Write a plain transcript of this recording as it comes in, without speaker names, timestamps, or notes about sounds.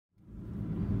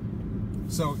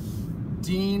So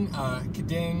Dean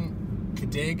Kindig.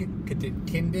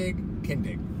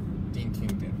 Dean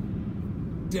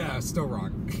Kingdon. Yeah, still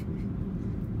wrong.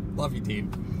 Love you,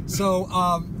 Dean. So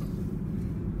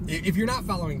if you're not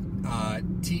following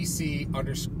TC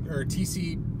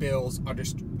Bills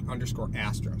underscore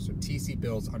Astro, so TC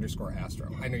Bills underscore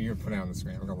Astro. I know you're putting it on the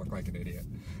screen. I'm gonna look like an idiot.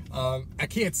 I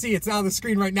can't see. It's not on the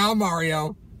screen right now,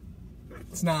 Mario.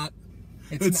 It's not.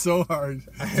 It's so hard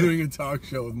doing a talk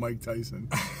show with Mike Tyson.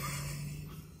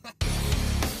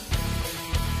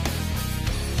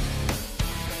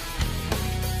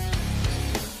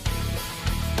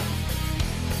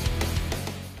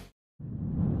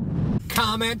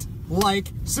 Comment,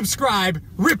 like, subscribe,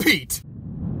 repeat.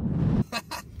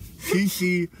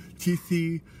 TC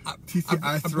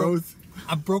Astros.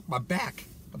 I broke my back.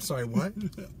 I'm sorry, what?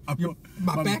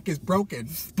 My back is broken.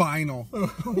 Spinal.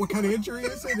 What kind of injury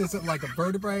is it? Is it like a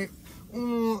vertebrae?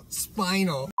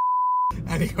 Spinal.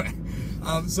 Anyway,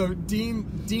 so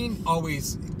Dean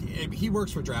always, he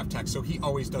works for Draft Tech, so he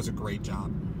always does a great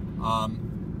job.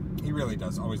 He really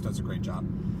does, always does a great job.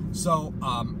 So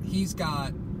he's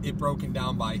got it broken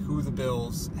down by who the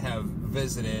Bills have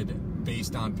visited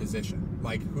based on position,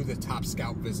 like who the top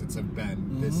scout visits have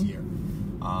been this year.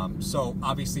 So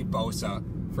obviously Bosa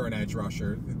for an edge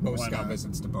rusher, most scout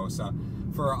visits to Bosa.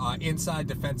 For inside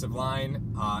defensive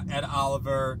line, Ed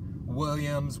Oliver,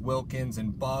 Williams, Wilkins,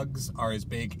 and Buggs are his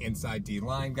big inside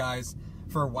D-line guys.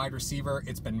 For wide receiver,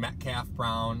 it's been Metcalf,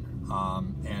 Brown,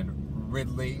 and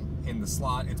Ridley. In the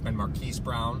slot, it's been Marquise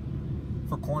Brown.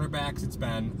 For cornerbacks, it's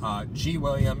been G.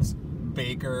 Williams,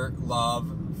 Baker, Love.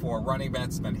 For running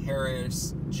backs, it's been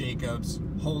Harris, Jacobs,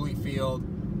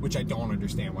 Holyfield, which I don't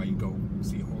understand why you go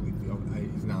see Holyfield.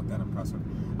 He's not that impressive.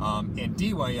 And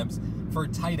D. Williams. For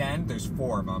tight end, there's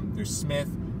 4 of them. There's Smith,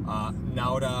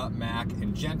 Nauta, Mack,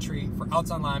 and Gentry. For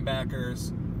outside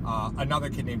linebackers, another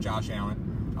kid named Josh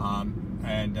Allen,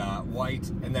 and White.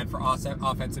 And then for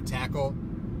offensive tackle,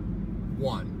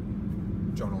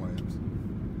 1, Jonah Williams.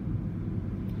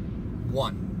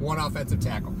 One offensive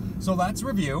tackle. So let's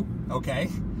review, okay?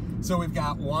 So we've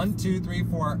got 1, 2, 3,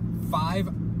 4,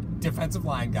 5 defensive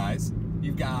line guys.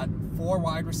 You've got 4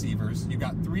 wide receivers. You've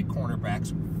got 3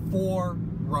 cornerbacks, 4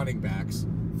 running backs,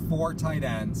 4 tight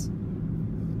ends,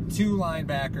 2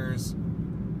 linebackers,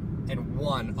 and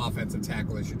 1 offensive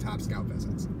tackle as your top scout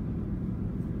visits.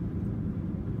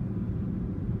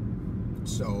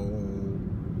 So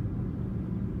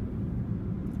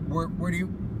where do you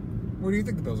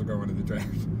think the Bills are going into the draft?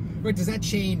 Wait, does that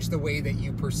change the way that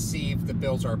you perceive the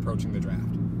Bills are approaching the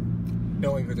draft?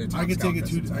 Knowing who their top scout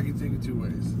visits are? I can take it 2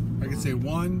 ways. I can say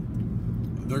 1,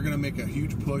 they're going to make a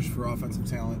huge push for offensive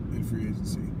talent in free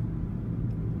agency.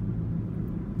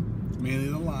 Mainly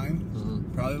the line,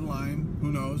 probably the line.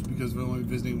 Who knows? Because we're only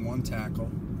visiting 1 tackle.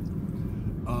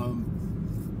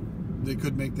 They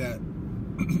could make that.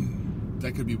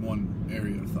 That could be one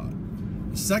area of thought.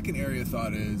 The second area of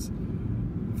thought is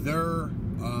they're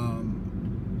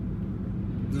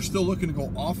still looking to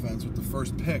go offense with the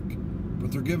first pick,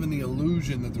 but they're given the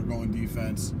illusion that they're going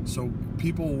defense, so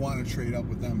people will want to trade up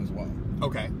with them as well.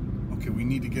 Okay, we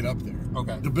need to get up there.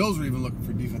 Okay. The Bills are even looking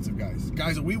for defensive guys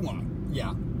that we want.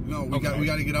 Yeah. No, we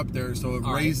got to get up there, so it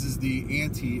raises the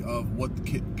ante of what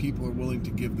people are willing to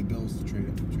give the Bills to trade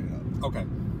up. Okay.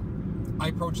 I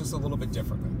approach this a little bit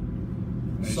differently.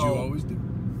 As you always do.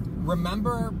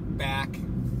 Remember back,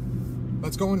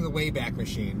 let's go into the Wayback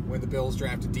Machine when the Bills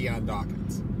drafted Deion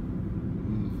Dawkins.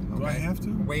 Do I have to?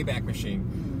 Wayback Machine.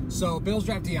 So Bills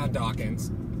draft Deion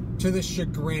Dawkins to the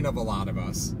chagrin of a lot of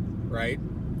us, right?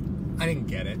 I didn't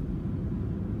get it.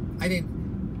 I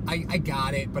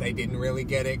got it, but I didn't really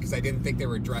get it because I didn't think they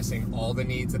were addressing all the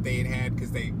needs that they had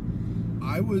because they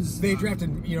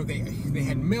drafted, they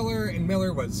had Miller, and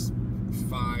Miller was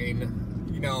fine,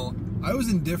 I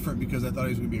was indifferent because I thought he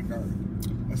was going to be a guard.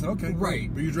 I said, okay,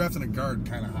 right. But you're drafting a guard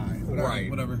kind of high.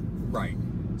 Whatever. Right.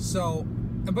 So,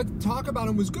 but talk about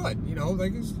him was good.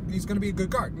 He's going to be a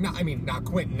good guard. Not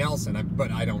Quentin Nelson,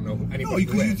 but I don't know anybody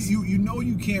who is.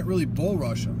 You can't really bull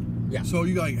rush him. Yeah. So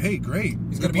you're like, hey, great.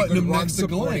 He's going to be good run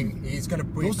supporting. He's going to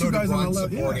be good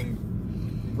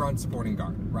run supporting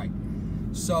guard. Right.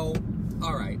 So,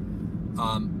 all right.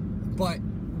 But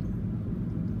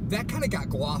that kind of got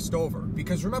glossed over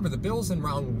because remember the Bills in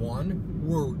round 1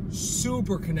 were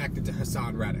super connected to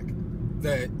Hassan Reddick,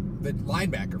 the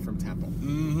linebacker from Temple.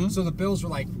 Mm-hmm. So the Bills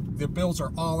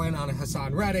are all in on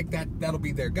Hassan Reddick. That'll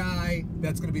be their guy.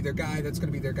 That's going to be their guy. That's going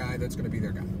to be their guy. That's going to be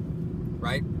their guy.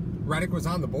 Right? Reddick was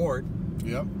on the board.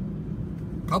 Yep.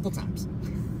 A couple times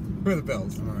for the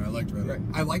Bills. All right, I liked Reddick. Right.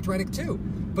 I liked Reddick too,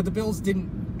 but the Bills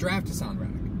didn't draft Hassan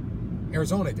Reddick.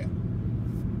 Arizona did.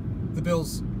 the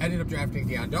Bills ended up drafting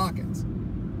Deion Dawkins.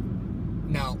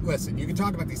 Now, listen, you can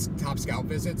talk about these top scout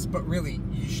visits, but really,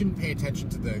 you shouldn't pay attention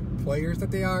to the players that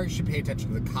they are. You should pay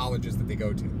attention to the colleges that they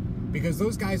go to. Because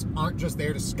those guys aren't just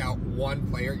there to scout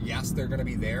one player. Yes, they're going to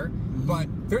be there, but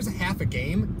there's a half a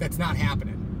game that's not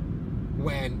happening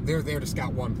when they're there to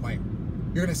scout one player.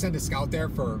 You're going to send a scout there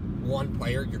for one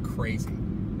player? You're crazy,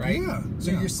 right? Yeah.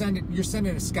 So you're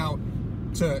sending a scout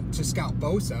to scout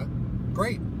Bosa.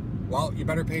 Great. Well, you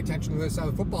better pay attention to this side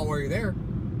of the football while you're there,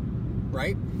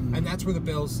 right? And that's where the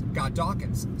Bills got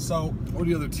Dawkins. So, or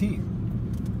the other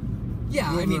team.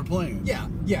 Yeah, Whoever they're playing. Yeah.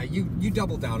 You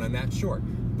double down on that, sure.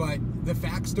 But the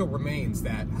fact still remains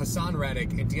that Hassan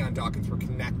Reddick and Deion Dawkins were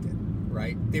connected,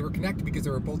 right? They were connected because they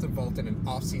were both involved in an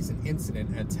off-season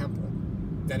incident at Temple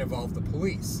that involved the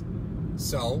police.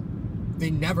 So they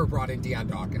never brought in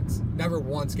Deion Dawkins. Never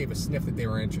once gave a sniff that they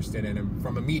were interested in him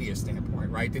from a media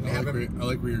standpoint, right? I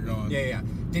like where you're going. Yeah.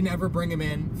 Didn't ever bring him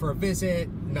in for a visit.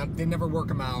 They never work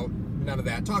him out. None of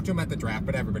that. Talk to him at the draft,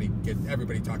 but everybody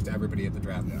talks to everybody at the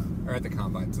draft or at the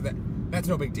combine. So that's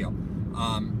no big deal.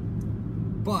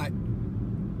 But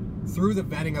through the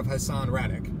vetting of Hassan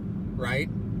Reddick, right,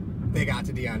 they got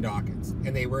to Deion Dawkins,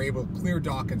 and they were able to clear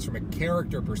Dawkins from a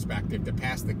character perspective to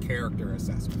pass the character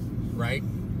assessment, right?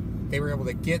 They were able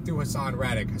to get through Hassan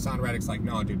Reddick. Hassan Reddick's like,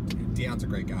 no, dude, Deion's a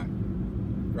great guy,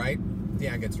 right?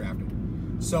 Deion gets drafted.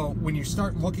 So when you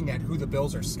start looking at who the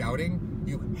Bills are scouting,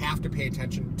 you have to pay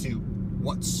attention to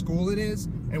what school it is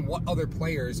and what other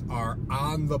players are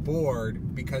on the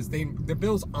board, because the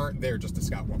Bills aren't there just to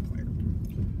scout one player.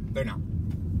 They're not.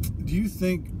 Do you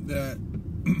think that?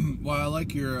 Well, I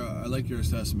like your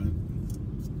assessment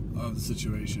of the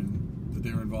situation, that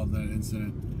they were involved in that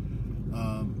incident.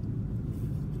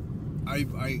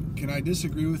 Can I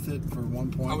disagree with it for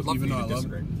one point? I would love even for you though to I love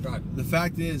disagree. it. Go ahead. The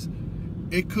fact is,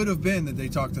 it could have been that they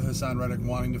talked to Hassan Reddick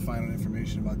wanting to find out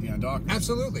information about Deion Dawkins.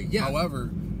 Absolutely, yeah.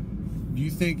 However, do you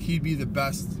think he'd be the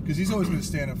best? Because he's always going to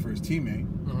stand up for his teammate.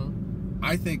 Mm-hmm.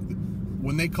 I think that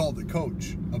when they called the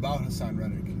coach about Hassan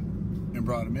Reddick and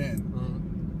brought him in,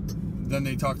 then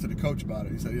they talked to the coach about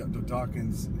it. He said, "Yeah,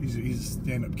 Dawkins, he's a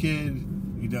stand-up kid.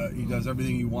 He does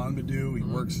everything you want him to do. He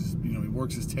works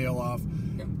his tail off.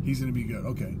 Yeah. He's going to be good."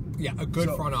 Okay. Yeah, a good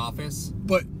front office.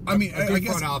 But I mean, a good I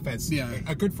guess front office. Yeah.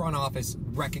 A good front office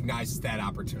recognizes that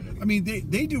opportunity. I mean,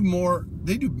 they do more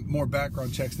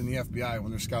background checks than the FBI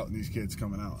when they're scouting these kids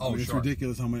coming out. Oh, I mean, sure. It's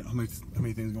ridiculous how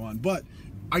many things go on. But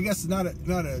I guess it's not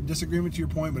a disagreement to your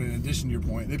point, but in addition to your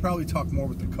point, they probably talk more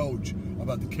with the coach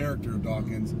about the character of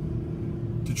Dawkins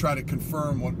to try to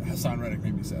confirm what Hassan Reddick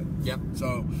maybe said. Yep.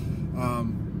 So,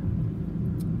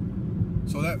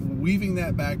 so that weaving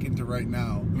that back into right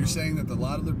now, you're saying that a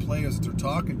lot of the players that they're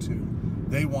talking to,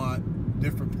 they want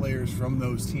different players from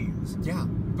those teams. Yeah,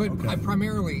 but Okay.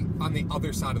 primarily on the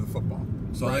other side of the football.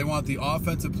 So right? they want the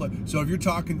offensive play. So if you're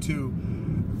talking to,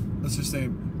 let's just say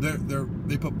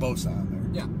they put Bosa on there.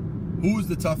 Yeah. Who was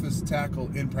the toughest tackle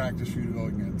in practice for you to go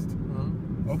against?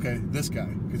 Mm-hmm. Okay, this guy,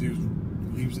 because he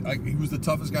was the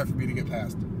toughest guy for me to get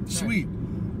past. Sweet.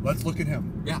 Let's look at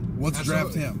him. Yeah. Let's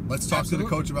absolutely. draft him. Let's talk to the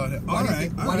coach about him. Why do you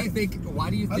think? I like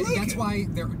That's it. why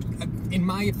they're, in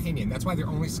my opinion, that's why they're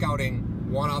only scouting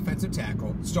one offensive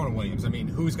tackle, Jonah Williams. I mean,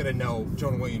 who's going to know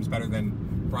Jonah Williams better than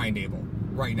Brian Dable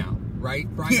right now, right?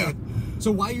 Yeah.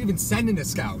 So why are you even sending a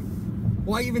scout?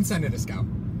 Why are you even sending a scout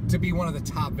to be one of the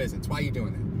top visits? Why are you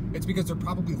doing that? It's because they're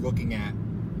probably looking at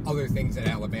other things at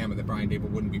Alabama that Brian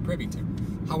Dable wouldn't be privy to.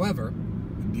 However,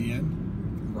 DN.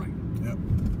 right. Yep.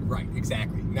 Right,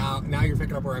 exactly. Now you're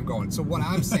picking up where I'm going. So what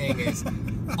I'm saying is,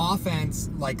 offense,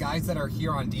 like guys that are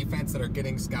here on defense that are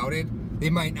getting scouted, they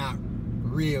might not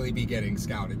really be getting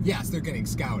scouted. Yes, they're getting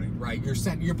scouted, right?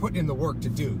 You're putting in the work to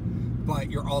do,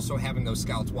 but you're also having those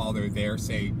scouts while they're there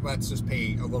say, let's just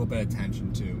pay a little bit of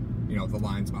attention to, the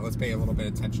line spot. Let's pay a little bit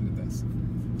of attention to this.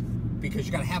 Because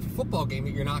you got to have a football game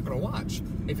that you're not going to watch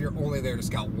if you're only there to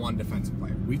scout one defensive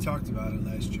player. We talked about it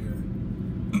last year.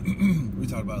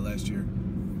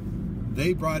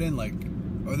 They brought in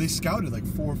they scouted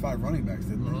 4 or 5 running backs,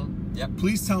 didn't they? Mm-hmm. Yep.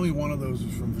 Please tell me one of those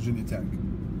was from Virginia Tech.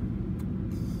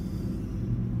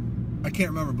 I can't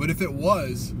remember, but if it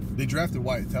was, they drafted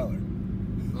Wyatt Teller.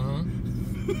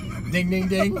 Mm-hmm. Ding, ding,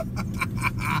 ding.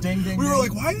 Ding, ding, We were ding.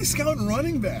 like, why are you scouting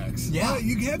running backs? Yeah. Why?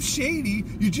 You have Shady.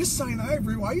 You just signed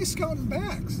Ivory. Why are you scouting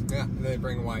backs? Yeah, and they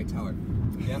bring Wyatt Teller.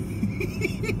 Yep.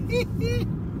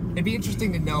 It'd be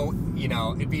interesting to know,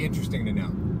 it'd be interesting to know.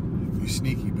 You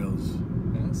sneaky Bills.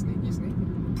 Yeah, sneaky.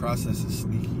 Process is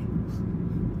sneaky.